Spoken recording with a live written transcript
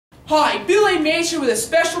Hi, Bill A. Mason with a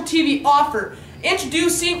special TV offer,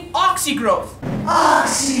 introducing OxiGrowth.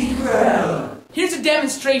 OxiGrowth! Here's a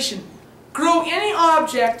demonstration. Grow any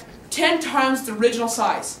object 10 times the original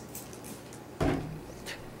size.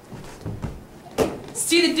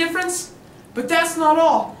 See the difference? But that's not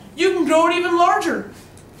all. You can grow it even larger.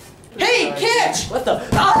 Hey, catch! What the?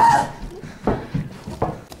 Ah!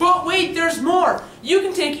 But wait, there's more. You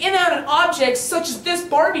can take inanimate objects such as this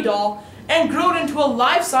Barbie doll and grow it into a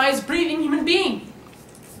life-size breathing human being.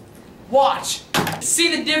 Watch.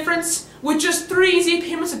 See the difference? With just 3 easy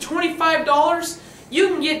payments of $25, you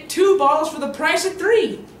can get 2 bottles for the price of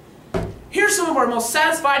 3. Here's some of our most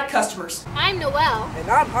satisfied customers. I'm Noelle. And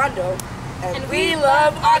I'm Hondo. And we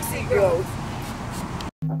love OxiGrowth.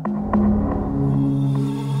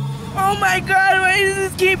 Oh my God, why does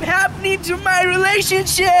this keep happening to my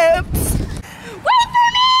relationships? Wait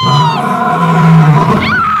for me!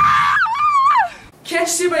 Can't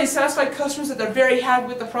you see by these satisfied customers that they're very happy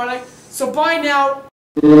with the product? So buy now.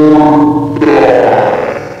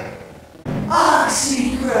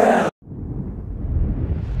 OxiGrowth!